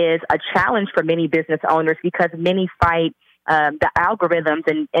is a challenge for many business owners because many fight the algorithms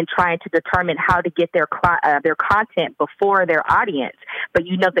and trying to determine how to get their content before their audience. But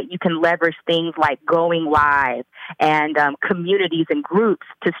you know that you can leverage things like going live and communities and groups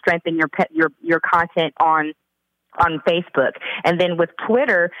to strengthen your content on Facebook. And then with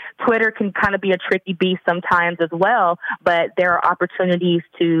Twitter can kind of be a tricky beast sometimes as well, but there are opportunities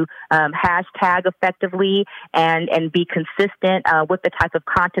to hashtag effectively and be consistent with the type of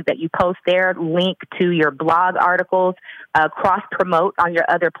content that you post there, link to your blog articles, cross-promote on your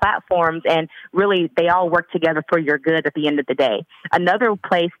other platforms, and really they all work together for your good at the end of the day. Another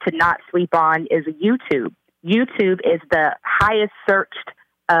place to not sleep on is YouTube. YouTube is the highest searched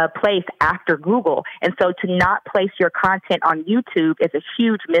place after Google. And so to not place your content on YouTube is a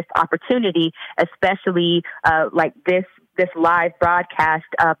huge missed opportunity, especially like this live broadcast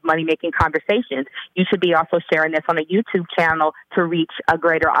of Money Making Conversations. You should be also sharing this on a YouTube channel to reach a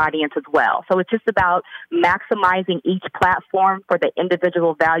greater audience as well. So it's just about maximizing each platform for the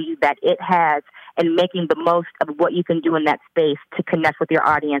individual value that it has and making the most of what you can do in that space to connect with your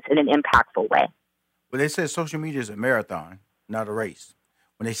audience in an impactful way. Well, they say social media is a marathon, not a race.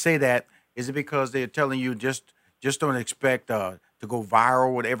 When they say that, is it because they're telling you just don't expect to go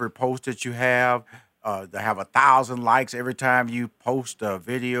viral with every post that you have, to have 1,000 likes every time you post a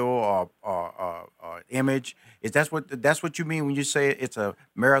video or image? Is that's what you mean when you say it's a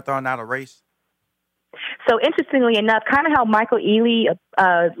marathon, not a race? So interestingly enough, kind of how Michael Ealy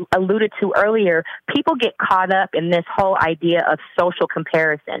alluded to earlier, people get caught up in this whole idea of social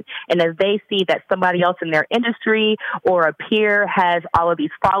comparison. And as they see that somebody else in their industry or a peer has all of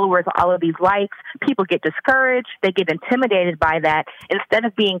these followers, all of these likes, people get discouraged. They get intimidated by that instead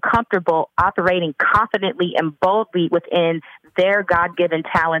of being comfortable operating confidently and boldly within their God-given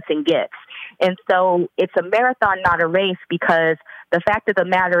talents and gifts. And so it's a marathon, not a race, because the fact of the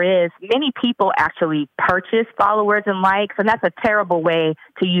matter is many people actually purchase followers and likes, and that's a terrible way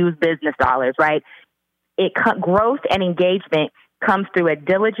to use business dollars, right? Growth and engagement comes through a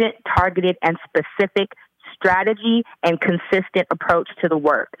diligent, targeted, and specific strategy and consistent approach to the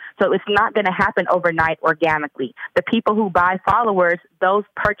work. So it's not going to happen overnight organically. The people who buy followers, those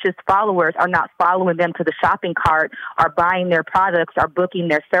purchased followers are not following them to the shopping cart, are buying their products, are booking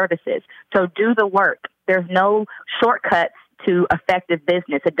their services. So do the work. There's no shortcuts to effective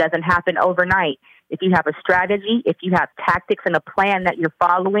business. It doesn't happen overnight. If you have a strategy, if you have tactics and a plan that you're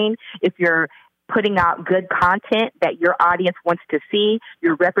following, if you're putting out good content that your audience wants to see,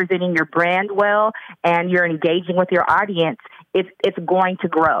 you're representing your brand well, and you're engaging with your audience, it's going to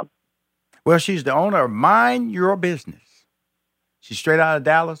grow. Well, she's the owner of Mind Your Business. She's straight out of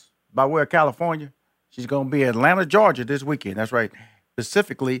Dallas, by way of California. She's going to be in Atlanta, Georgia this weekend. That's right.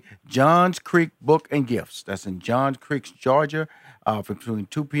 Specifically, Johns Creek Book and Gifts. That's in Johns Creek, Georgia, between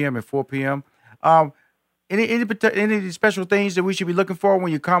 2 p.m. and 4 p.m. Any special things that we should be looking for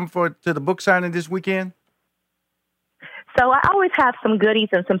when you come to the book signing this weekend? So I always have some goodies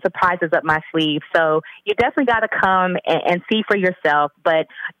and some surprises up my sleeve. So you definitely got to come and see for yourself. But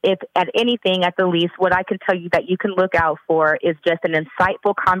if at anything, at the least, what I can tell you that you can look out for is just an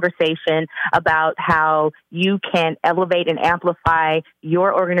insightful conversation about how you can elevate and amplify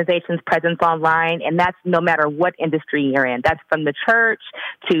your organization's presence online. And that's no matter what industry you're in. That's from the church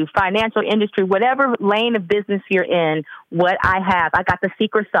to financial industry, whatever lane of business you're in. What I got the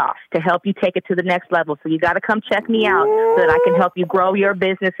secret sauce to help you take it to the next level. So you got to come check me out so that I can help you grow your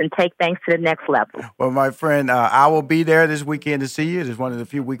business and take things to the next level. Well, my friend, I will be there this weekend to see you. It's one of the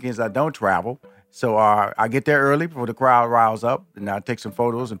few weekends I don't travel. So I get there early before the crowd riles up, and I take some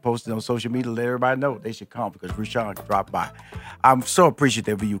photos and post it on social media to let everybody know they should come because Rushion dropped by. I'm so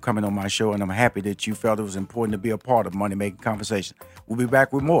appreciative of you coming on my show, and I'm happy that you felt it was important to be a part of Money Making Conversation. We'll be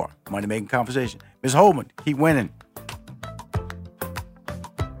back with more Money Making Conversation. Ms. Holman, keep winning.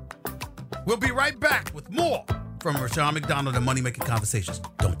 We'll be right back with more from Rushion McDonald and Money Making Conversations.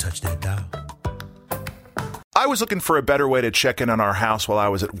 Don't touch that dial. I was looking for a better way to check in on our house while I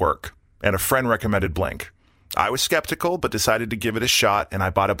was at work, and a friend recommended Blink. I was skeptical, but decided to give it a shot, and I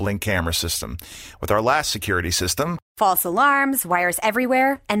bought a Blink camera system. With our last security system, false alarms, wires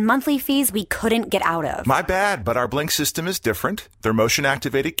everywhere, and monthly fees we couldn't get out of. My bad, but our Blink system is different. They're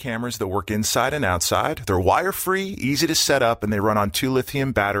motion-activated cameras that work inside and outside. They're wire-free, easy to set up, and they run on 2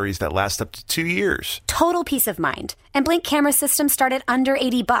 lithium batteries that last up to 2 years. Total peace of mind. And Blink camera systems start at under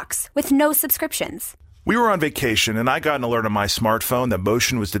 $80 with no subscriptions. We were on vacation, and I got an alert on my smartphone that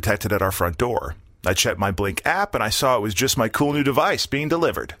motion was detected at our front door. I checked my Blink app, and I saw it was just my cool new device being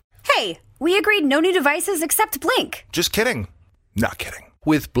delivered. Hey, we agreed no new devices except Blink. Just kidding. Not kidding.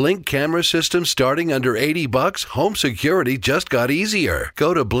 With Blink camera systems starting under $80, home security just got easier.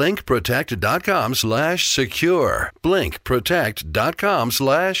 Go to blinkprotect.com/secure.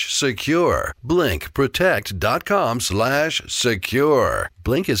 blinkprotect.com/secure. blinkprotect.com/secure.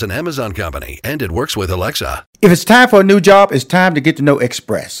 Blink is an Amazon company, and it works with Alexa. If it's time for a new job, it's time to get to know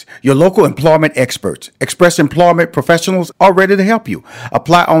Express, your local employment experts. Express employment professionals are ready to help you.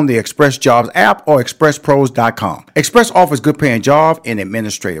 Apply on the Express Jobs app or expresspros.com. Express offers good paying jobs, and it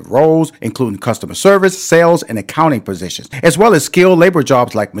administrative roles, including customer service, sales, and accounting positions, as well as skilled labor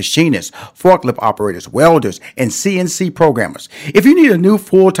jobs like machinists, forklift operators, welders, and CNC programmers. If you need a new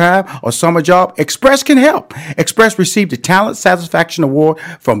full-time or summer job, Express can help. Express received the Talent Satisfaction Award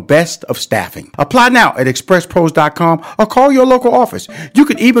from Best of Staffing. Apply now at expresspros.com or call your local office. You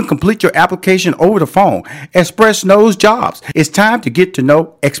can even complete your application over the phone. Express knows jobs. It's time to get to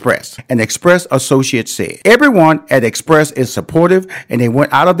know Express. An Express associate said, "Everyone at Express is supportive and they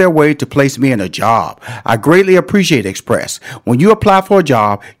went out of their way to place me in a job. I greatly appreciate Express. When you apply for a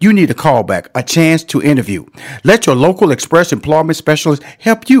job, you need a callback, a chance to interview. Let your local Express employment specialist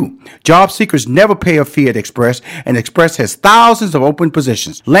help you. Job seekers never pay a fee at Express, and Express has thousands of open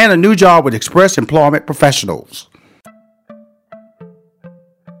positions. Land a new job with Express Employment Professionals."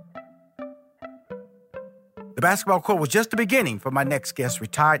 The basketball court was just the beginning for my next guest,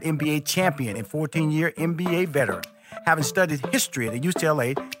 retired NBA champion and 14-year NBA veteran. Having studied history at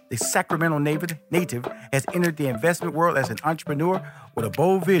UCLA, the Sacramento native has entered the investment world as an entrepreneur with a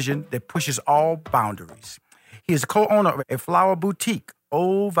bold vision that pushes all boundaries. He is co-owner of a flower boutique,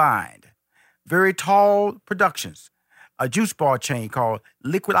 Old Vine, Very Tall Productions, a juice bar chain called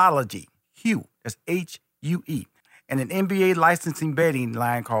Liquidology, Hue, that's Hue, and an NBA licensing betting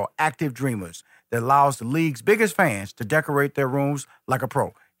line called Active Dreamers that allows the league's biggest fans to decorate their rooms like a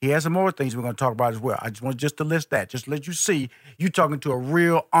pro. He has some more things we're going to talk about as well. I just want just to list that, just to let you see you talking to a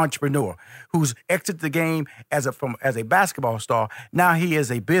real entrepreneur who's exited the game as a basketball star. Now he is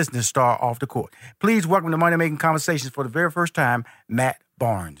a business star off the court. Please welcome to Money Making Conversations for the very first time, Matt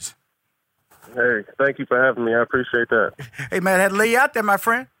Barnes. Hey, thank you for having me. I appreciate that. Hey, Matt, I had to lay you out there, my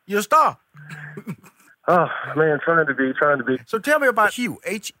friend. You're a star. Oh, man, trying to be. So tell me about Hue,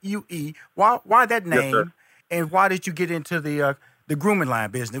 Hue. Why that name, yes, and why did you get into the grooming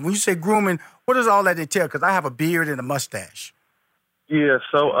line business? When you say grooming, what does all that entail? Because I have a beard and a mustache. Yeah,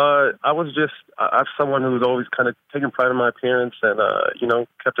 so I'm someone who's always kind of taken pride in my appearance and,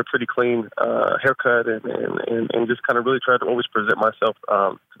 kept a pretty clean haircut and just kind of really tried to always present myself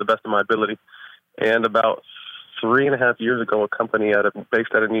to the best of my ability. And about 3.5 years ago, a company based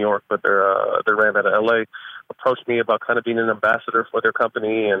out of New York, but they ran out of LA, approached me about kind of being an ambassador for their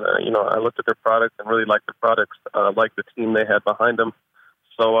company. And, I looked at their product and really liked the products, liked the team they had behind them.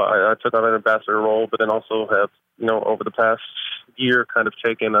 So I took on an ambassador role, but then also have, over the past year kind of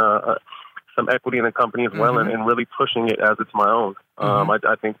taken some equity in the company as well, and really pushing it as it's my own.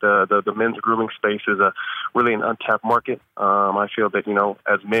 I think the men's grooming space is really an untapped market. I feel that,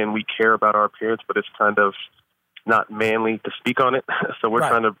 as men, we care about our appearance, but it's kind of not manly to speak on it. So we're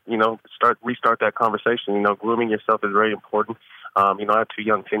trying to, restart that conversation. Grooming yourself is very important. I have 2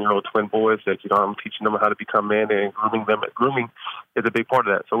 young 10-year-old twin boys that, I'm teaching them how to become men, and grooming them. Grooming is a big part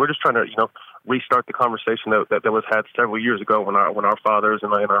of that. So we're just trying to, restart the conversation that was had several years ago when our fathers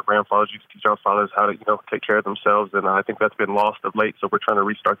and our grandfathers used to teach our fathers how to, take care of themselves. And I think that's been lost of late. So we're trying to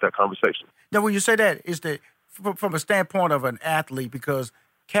restart that conversation. Now, when you say that, is that from a standpoint of an athlete, because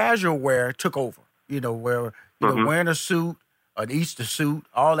casual wear took over, wearing a suit, an Easter suit,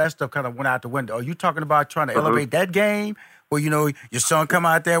 all that stuff kind of went out the window. Are you talking about trying to elevate that game? Where, your son come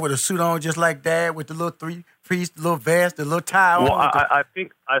out there with a suit on just like that, with the little three-piece, the little vest, the little tie on? Well, I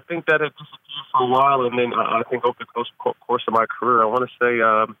think that it disappeared for a while, and then I think over the course of my career, I want to say,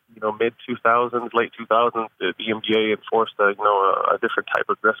 mid-2000s, late 2000s, the NBA enforced a different type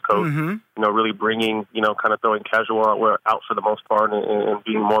of dress code, really bringing, kind of throwing casual wear out for the most part and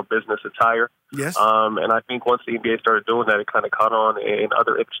being more business attire. Yes. And I think once the NBA started doing that, it kind of caught on in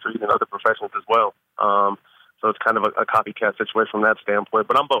other industries and other professions as well. So it's kind of a copycat situation from that standpoint.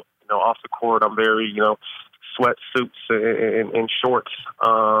 But I'm both, off the court, I'm very, sweatsuits and shorts,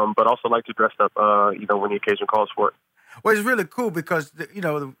 but also like to dress up, when the occasion calls for it. Well, it's really cool because,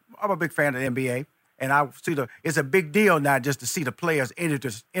 I'm a big fan of the NBA, and I see it's a big deal now just to see the players enter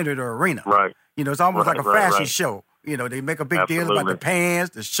the arena. Right. It's almost like a fashion show. They make a big deal about the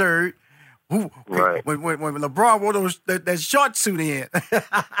pants, the shirt. When LeBron wore that short suit in,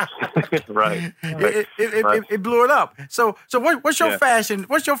 right. It blew it up. So what's your fashion?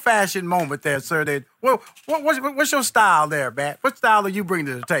 What's your fashion moment there, sir? What's your style there, Matt? What style are you bringing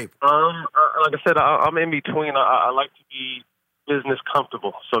to the table? Like I said, I'm in between. I like to be business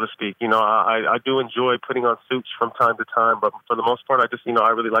comfortable, so to speak. I do enjoy putting on suits from time to time, but for the most part, I just, I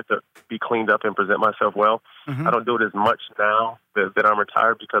really like to be cleaned up and present myself well. I don't do it as much now that I'm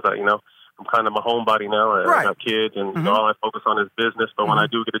retired because I'm kind of a homebody now. I have kids, and all I focus on is business. But when I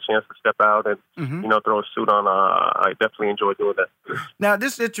do get a chance to step out and throw a suit on, I definitely enjoy doing that. Now,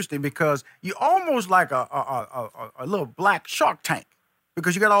 this is interesting because you're almost like a little black Shark Tank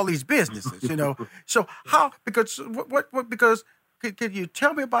because you got all these businesses, So how? Because could you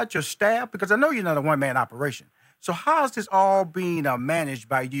tell me about your staff? Because I know you're not a one-man operation. So how is this all being managed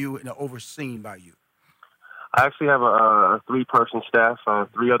by you and overseen by you? I actually have a 3-person staff,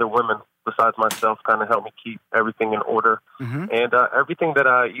 3 other women besides myself kind of help me keep everything in order. Mm-hmm. And everything that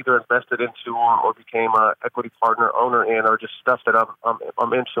I either invested into or became an equity partner, owner in, or just stuff that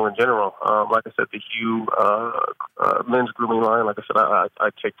I'm into in general. Like I said, the Hue men's grooming line, like I said, I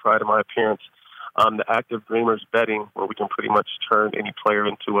take pride in my appearance. The Active Dreamers betting, where we can pretty much turn any player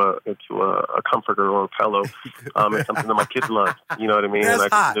into a comforter or a pillow. It's something that my kids love. You know what I mean? That's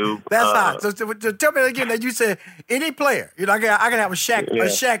and hot. Do, That's hot. So tell me again that you said any player. You know, I can have a Shaq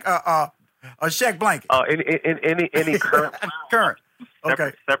blanket. Any current. Current.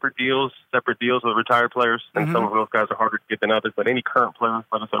 Okay. Separate deals with retired players. I think some of those guys are harder to get than others. But any current players,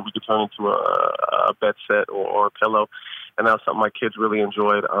 like I said, we could turn into a bed set or a pillow, and that's something my kids really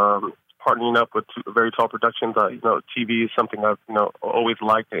enjoyed. Partnering up with very tall productions, TV is something I've always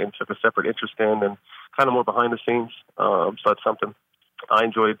liked and took a separate interest in, and kind of more behind the scenes. So that's something I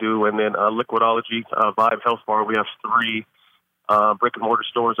enjoy to do. And then Liquidology, Vibe Health Bar. We have 3 brick and mortar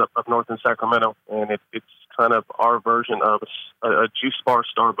stores up north in Sacramento, and it's kind of our version of a juice bar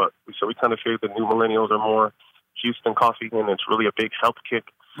Starbucks. So we kind of figure the new millennials are more juice than coffee, and it's really a big health kick.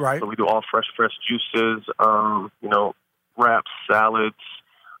 Right. So we do all fresh juices, wraps, salads.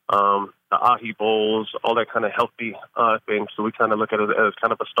 The ahi bowls, all that kind of healthy things. So we kind of look at it as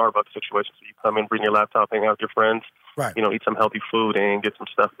kind of a Starbucks situation. So you come in, bring your laptop, hang out with your friends, right. Eat some healthy food and get some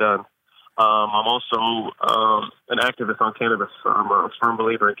stuff done. I'm also an activist on cannabis. I'm a firm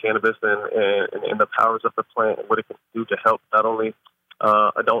believer in cannabis and the powers of the plant and what it can do to help not only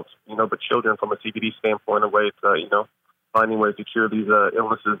adults, but children from a CBD standpoint, a way to, finding ways to cure these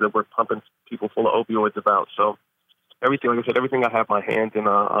illnesses that we're pumping people full of opioids about. So everything, like I said, everything I have my hands in,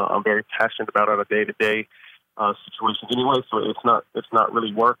 I'm very passionate about on a day-to-day situation anyway. So it's not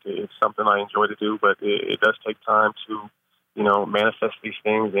really work. It's something I enjoy to do, but it does take time to, manifest these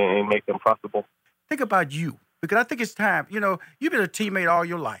things and make them profitable. Think about you, because I think it's time. You've been a teammate all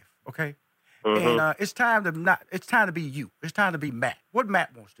your life, okay? Mm-hmm. And it's time to be you. It's time to be Matt. What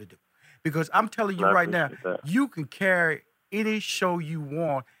Matt wants to do, because I'm telling you right now, you can carry any show you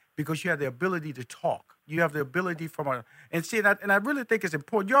want because you have the ability to talk. You have the ability and I really think it's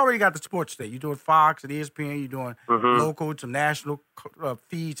important. You already got the sports thing. You're doing Fox and ESPN. You're doing local to national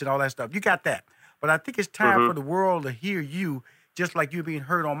feeds and all that stuff. You got that. But I think it's time for the world to hear you, just like you're being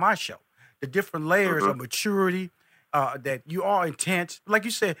heard on my show. The different layers of maturity, that you are intense. Like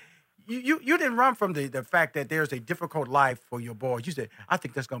you said, you didn't run from the fact that there's a difficult life for your boys. You said, I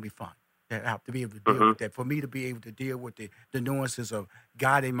think that's going to be fun. That I have to be able to deal with that. For me to be able to deal with the nuances of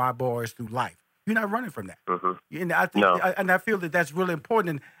guiding my boys through life. You're not running from that. And I think, and I feel that that's really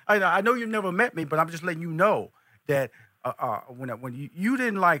important. And I know you never met me, but I'm just letting you know that when you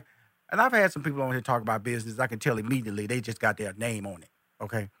didn't like, and I've had some people on here talk about business, I can tell immediately they just got their name on it.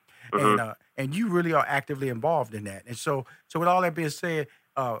 Okay, and you really are actively involved in that. And so with all that being said,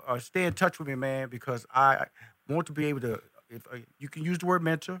 stay in touch with me, man, because I want to be able to. If you can use the word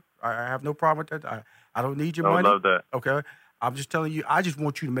mentor, I have no problem with that. I don't need your money. I love that. Okay. I'm just telling you, I just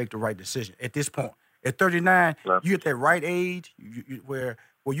want you to make the right decision at this point. At 39, you're at that right age where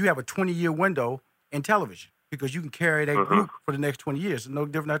you have a 20-year window in television because you can carry that group for the next 20 years. It's no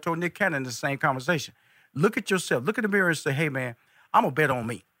different. I told Nick Cannon the same conversation. Look at yourself. Look in the mirror and say, hey, man, I'm going to bet on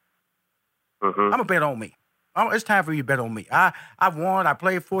me. I'm going to bet on me. It's time for you to bet on me. I've won. I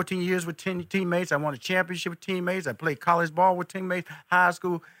played 14 years with 10 teammates. I won a championship with teammates. I played college ball with teammates, high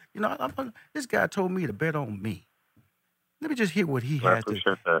school. This guy told me to bet on me. Let me just hear what he has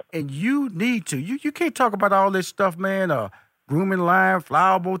to. And you need to. You can't talk about all this stuff, man. Grooming line,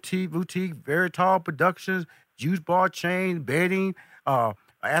 Flower Boutique, Very Tall Productions, Juice Bar Chain, betting,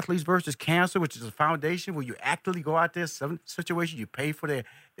 Athletes versus Cancer, which is a foundation where you actively go out there, some situations you pay for the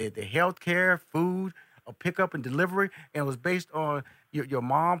health care, food, pickup and delivery, and it was based on your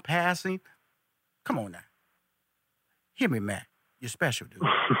mom passing. Come on now. Hear me, Matt. You're special, dude.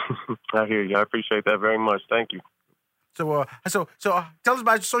 I hear you. I appreciate that very much. Thank you. So tell us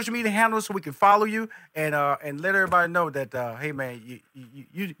about your social media handles so we can follow you and let everybody know that hey man,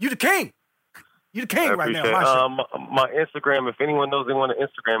 you the king. You the king right now. My Instagram, if anyone knows anyone on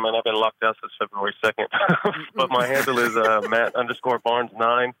Instagram, man, I've been locked out since February 2nd. But my handle is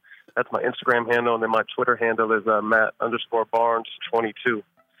Matt_Barnes9. That's my Instagram handle, and then my Twitter handle is Matt_Barnes22.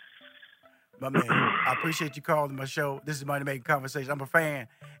 My man, I appreciate you calling my show. This is Money Making Conversation. I'm a fan,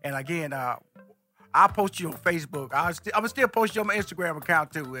 and again, I'll post you on Facebook. I'm going to still post you on my Instagram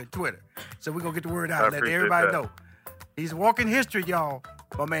account, too, and Twitter. So we're going to get the word out and let everybody know. He's walking history, y'all.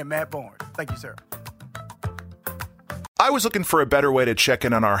 My man, Matt Barnes. Thank you, sir. I was looking for a better way to check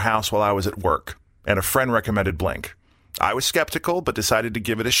in on our house while I was at work, and a friend recommended Blink. I was skeptical, but decided to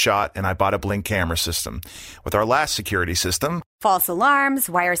give it a shot, and I bought a Blink camera system. With our last security system, False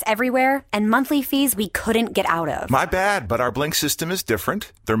alarms, wires everywhere, and monthly fees we couldn't get out of. my bad, but our Blink system is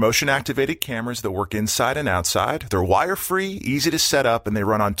different. They're motion-activated cameras that work inside and outside. They're wire-free, easy to set up, and they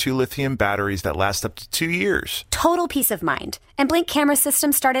run on 2 lithium batteries that last up to 2 years. Total peace of mind. And Blink camera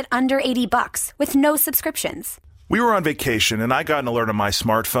systems start at under $80 with no subscriptions. We were on vacation, and I got an alert on my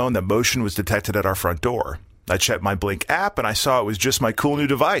smartphone that motion was detected at our front door. I checked my Blink app, and I saw it was just my cool new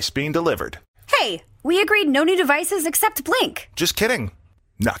device being delivered. Hey, we agreed no new devices except Blink. Just kidding.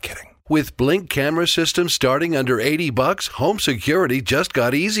 Not kidding. With Blink camera systems starting under $80, home security just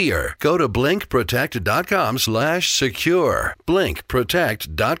got easier. Go to blinkprotect.com/secure.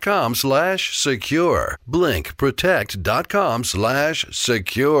 Blinkprotect.com/secure.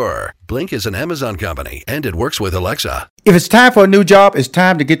 Blinkprotect.com/secure. Blink is an Amazon company, and it works with Alexa. If it's time for a new job, it's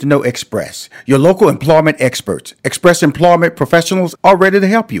time to get to know Express, your local employment experts. Express employment professionals are ready to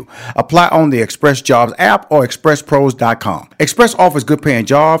help you. Apply on the Express Jobs app or expresspros.com. Express offers good paying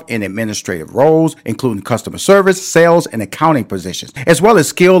jobs in administrative roles, including customer service, sales, and accounting positions, as well as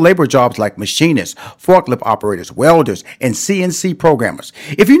skilled labor jobs like machinists, forklift operators, welders, and CNC programmers.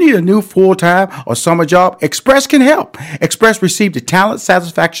 If you need a new full-time or summer job, Express can help. Express received the Talent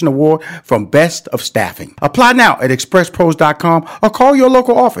Satisfaction Award from Best of Staffing. Apply now at expresspros.com or call your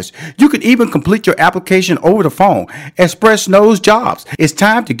local office. You can even complete your application over the phone. Express knows jobs. It's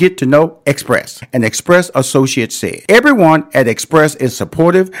time to get to know Express. An Express associate said, "Everyone at Express is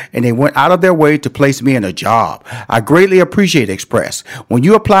supportive and they went out of their way to place me in a job. I greatly appreciate Express. When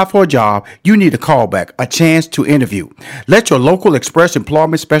you apply for a job, you need a callback, a chance to interview. Let your local Express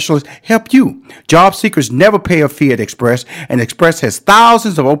employment specialist help you. Job seekers never pay a fee at Express, and Express has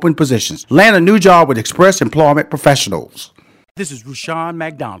thousands of open positions. Land a new job with Express Employment Professionals." This is Rushion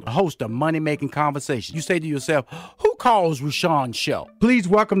McDonald, host of Money Making Conversations. You say to yourself, who calls Rushion's show? Please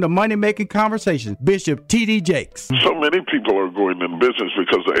welcome to Money Making Conversations, Bishop T.D. Jakes. So many people are going in business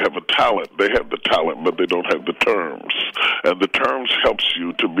because they have a talent. They have the talent, but they don't have the terms. And the terms helps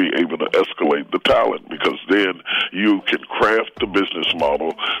you to be able to escalate the talent, because then you can craft the business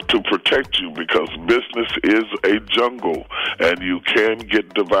model to protect you, because business is a jungle, and you can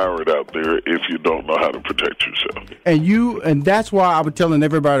get devoured out there if you don't know how to protect yourself. And that's why I'm telling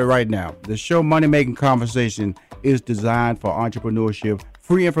everybody right now, the show Money Making Conversation is designed for entrepreneurship.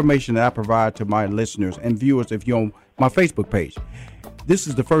 Free information that I provide to my listeners and viewers if you're on my Facebook page. This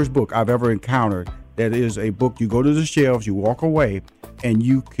is the first book I've ever encountered that is a book you go to the shelves, you walk away, and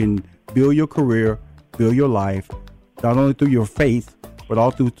you can build your career, build your life, not only through your faith, but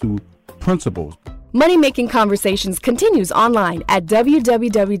also through principles. Money Making Conversations continues online at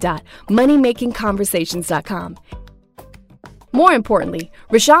www.moneymakingconversations.com. More importantly,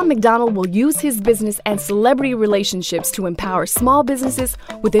 Rushion McDonald will use his business and celebrity relationships to empower small businesses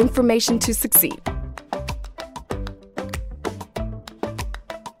with information to succeed.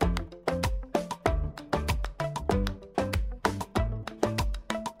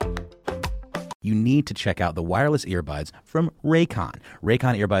 You need to check out the wireless earbuds from Raycon.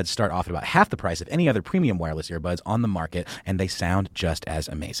 Raycon earbuds start off at about half the price of any other premium wireless earbuds on the market, and they sound just as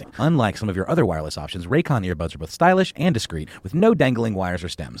amazing. Unlike some of your other wireless options, Raycon earbuds are both stylish and discreet, with no dangling wires or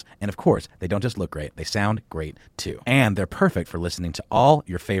stems. And of course, they don't just look great, they sound great too. And they're perfect for listening to all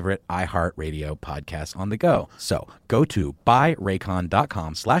your favorite iHeartRadio podcasts on the go. So go to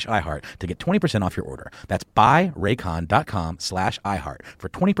buyraycon.com/iHeart to get 20% off your order. That's buyraycon.com/iHeart for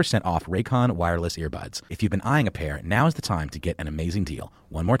 20% off Raycon wireless earbuds. If you've been eyeing a pair, now is the time to get an amazing deal.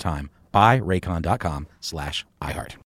 One more time, buyraycon.com/iHeart.